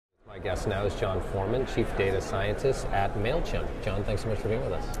Guest now is John Foreman, Chief Data Scientist at Mailchimp. John, thanks so much for being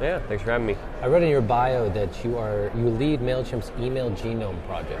with us. Yeah, thanks for having me. I read in your bio that you lead Mailchimp's email genome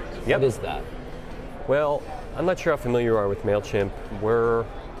project. Yep. What is that? Well, I'm not sure how familiar you are with Mailchimp. We're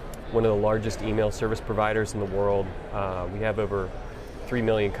one of the largest email service providers in the world. We have over 3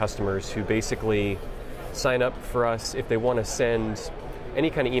 million customers who basically sign up for us if they want to send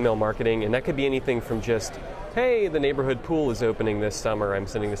any kind of email marketing, and that could be anything from just, hey, the neighborhood pool is opening this summer, I'm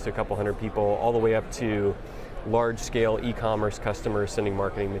sending this to a couple hundred people, all the way up to large-scale e-commerce customers sending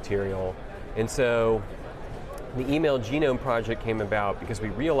marketing material. And so the email genome project came about because we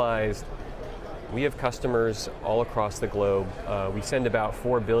realized we have customers all across the globe. We send about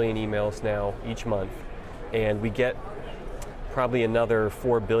 4 billion emails now each month, and we get probably another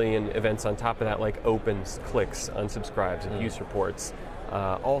 4 billion events on top of that, like opens, clicks, unsubscribes, abuse reports,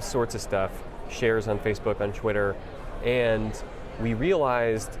 all sorts of stuff, shares on Facebook, on Twitter, and we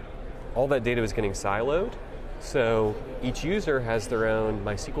realized all that data was getting siloed. So each user has their own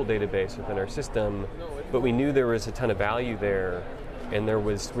MySQL database within our system, but we knew there was a ton of value there, and there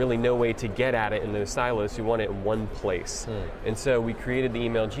was really no way to get at it in those silos. We want it in one place. And so we created the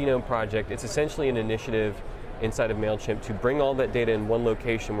Email Genome Project. It's essentially an initiative inside of Mailchimp to bring all that data in one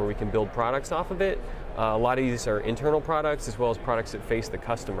location where we can build products off of it. A lot of these are internal products as well as products that face the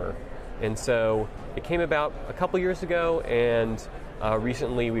customer. And so it came about a couple years ago, and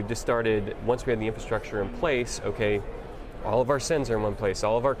recently we've just started, once we had the infrastructure in place, okay, all of our sends are in one place,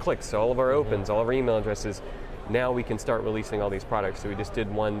 all of our clicks, all of our opens, all of our email addresses. Now we can start releasing all these products. So we just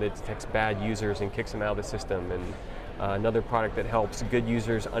did one that detects bad users and kicks them out of the system, and another product that helps good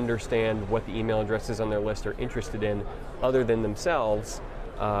users understand what the email addresses on their list are interested in other than themselves,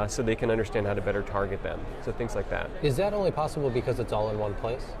 so they can understand how to better target them. So things like that. Is that only possible because it's all in one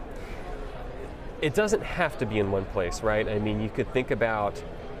place? It doesn't have to be in one place, right? I mean, you could think about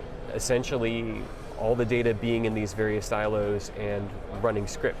essentially all the data being in these various silos and running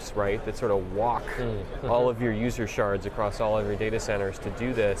scripts, right, that sort of walk all of your user shards across all of your data centers to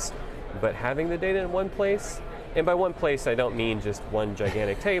do this. But having the data in one place, and by one place I don't mean just one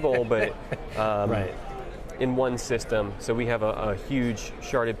gigantic table, but right. In one system. So we have a huge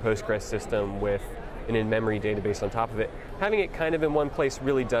sharded Postgres system with an in-memory database on top of it. Having it kind of in one place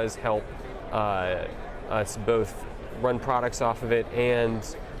really does help us both run products off of it and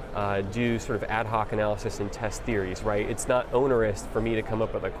do sort of ad hoc analysis and test theories, right? It's not onerous for me to come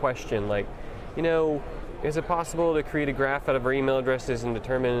up with a question like, you know, is it possible to create a graph out of our email addresses and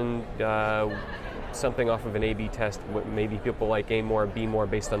determine something off of an A/B test, what maybe people like A more, B more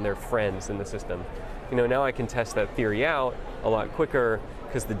based on their friends in the system? You know, now I can test that theory out a lot quicker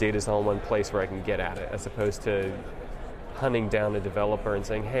because the data's all in one place where I can get at it, as opposed to hunting down a developer and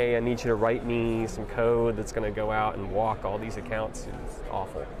saying, hey, I need you to write me some code that's going to go out and walk all these accounts. It's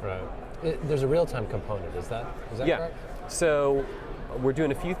awful. Right. There's a real-time component, is that correct? So we're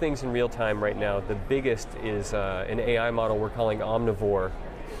doing a few things in real time right now. The biggest is an AI model we're calling Omnivore,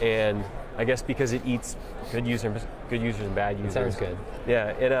 and I guess because it eats good users and bad users. Sounds good.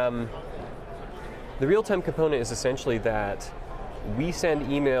 Yeah. The real-time component is essentially that we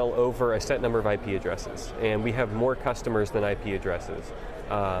send email over a set number of IP addresses, and we have more customers than IP addresses.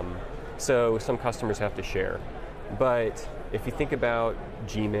 So some customers have to share. But if you think about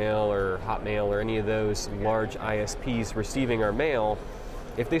Gmail or Hotmail or any of those large ISPs receiving our mail,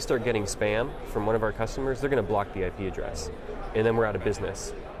 if they start getting spam from one of our customers, they're going to block the IP address. And then we're out of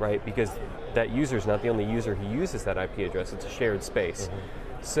business, right? Because that user is not the only user who uses that IP address. It's a shared space.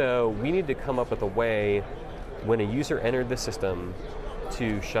 So we need to come up with a way when a user entered the system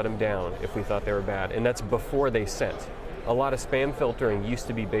to shut them down if we thought they were bad. And that's before they sent. A lot of spam filtering used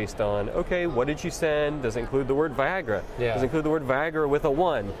to be based on, okay, what did you send? Does it include the word Viagra? Yeah. Does it include the word Viagra with a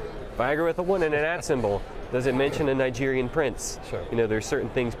 1? Viagra with a 1 and an @ symbol. Does it mention a Nigerian prince? Sure. You know, there's certain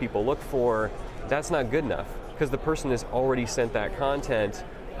things people look for. That's not good enough because the person has already sent that content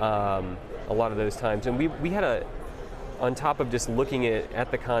a lot of those times. And we had on top of just looking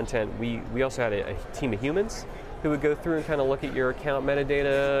at the content, we also had a team of humans who would go through and kind of look at your account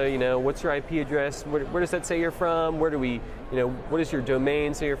metadata, you know, what's your IP address, where does that say you're from, what does your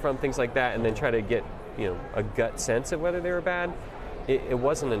domain say you're from, things like that, and then try to get, you know, a gut sense of whether they were bad. It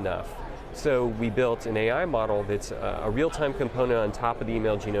wasn't enough. So we built an AI model that's a real-time component on top of the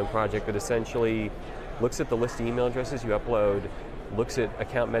Email Genome Project that essentially looks at the list of email addresses you upload, looks at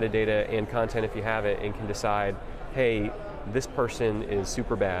account metadata and content if you have it, and can decide, hey, this person is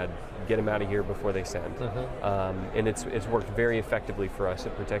super bad, get them out of here before they send. And it's worked very effectively for us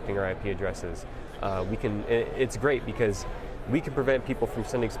at protecting our IP addresses. It's great because we can prevent people from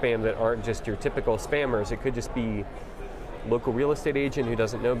sending spam that aren't just your typical spammers. It could just be local real estate agent who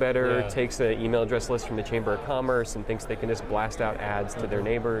doesn't know better Yeah. takes the email address list from the Chamber of Commerce and thinks they can just blast out ads to their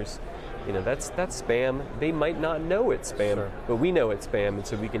neighbors. That's spam. They might not know it's spam, Sure. but we know it's spam, and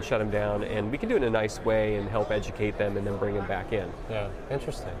so we can shut them down, and we can do it in a nice way and help educate them and then bring them back in. Yeah,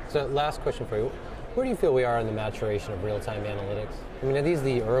 interesting. So last question for you. Where do you feel we are in the maturation of real-time analytics? I mean, are these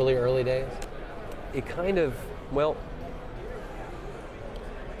the early days? It kind of, well,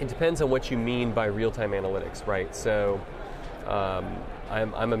 it depends on what you mean by real-time analytics, right? So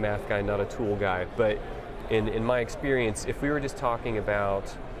I'm a math guy, not a tool guy, but in my experience, if we were just talking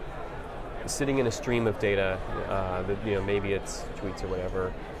about sitting in a stream of data, maybe it's tweets or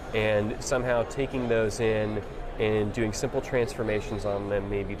whatever, and somehow taking those in and doing simple transformations on them,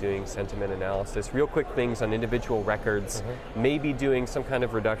 maybe doing sentiment analysis, real quick things on individual records, maybe doing some kind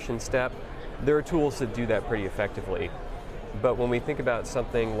of reduction step, there are tools that do that pretty effectively. But when we think about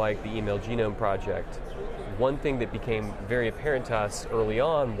something like the email genome project, one thing that became very apparent to us early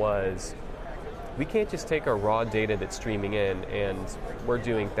on was we can't just take our raw data that's streaming in, and we're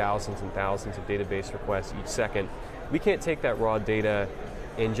doing thousands and thousands of database requests each second. We can't take that raw data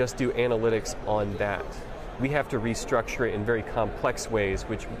and just do analytics on that. We have to restructure it in very complex ways,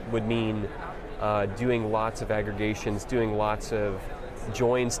 which would mean doing lots of aggregations, doing lots of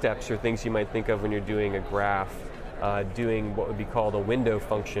join steps or things you might think of when you're doing a graph, doing what would be called a window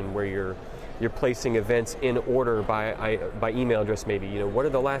function, where you're placing events in order by email address maybe. What are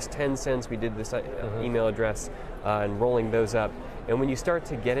the last 10 since we did this email address, and rolling those up. And when you start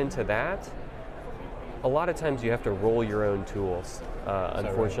to get into that, a lot of times you have to roll your own tools,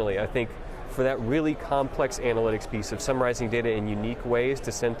 unfortunately. Right? I think for that really complex analytics piece of summarizing data in unique ways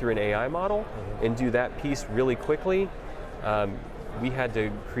to send through an AI model and do that piece really quickly, we had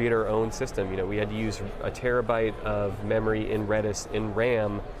to create our own system. We had to use a terabyte of memory in Redis, in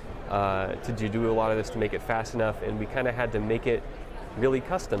RAM, to do a lot of this to make it fast enough, and we kind of had to make it really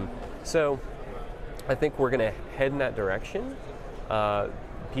custom. So I think we're going to head in that direction.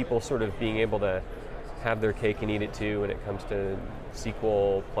 People sort of being able to have their cake and eat it too when it comes to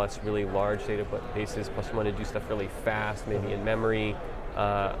SQL plus really large databases, plus you want to do stuff really fast, maybe in memory.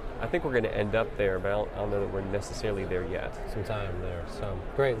 I think we're going to end up there, but I don't know that we're necessarily there yet. Some time there. So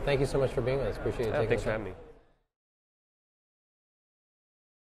great. Thank you so much for being with us. Appreciate you taking Thanks the for time. having me.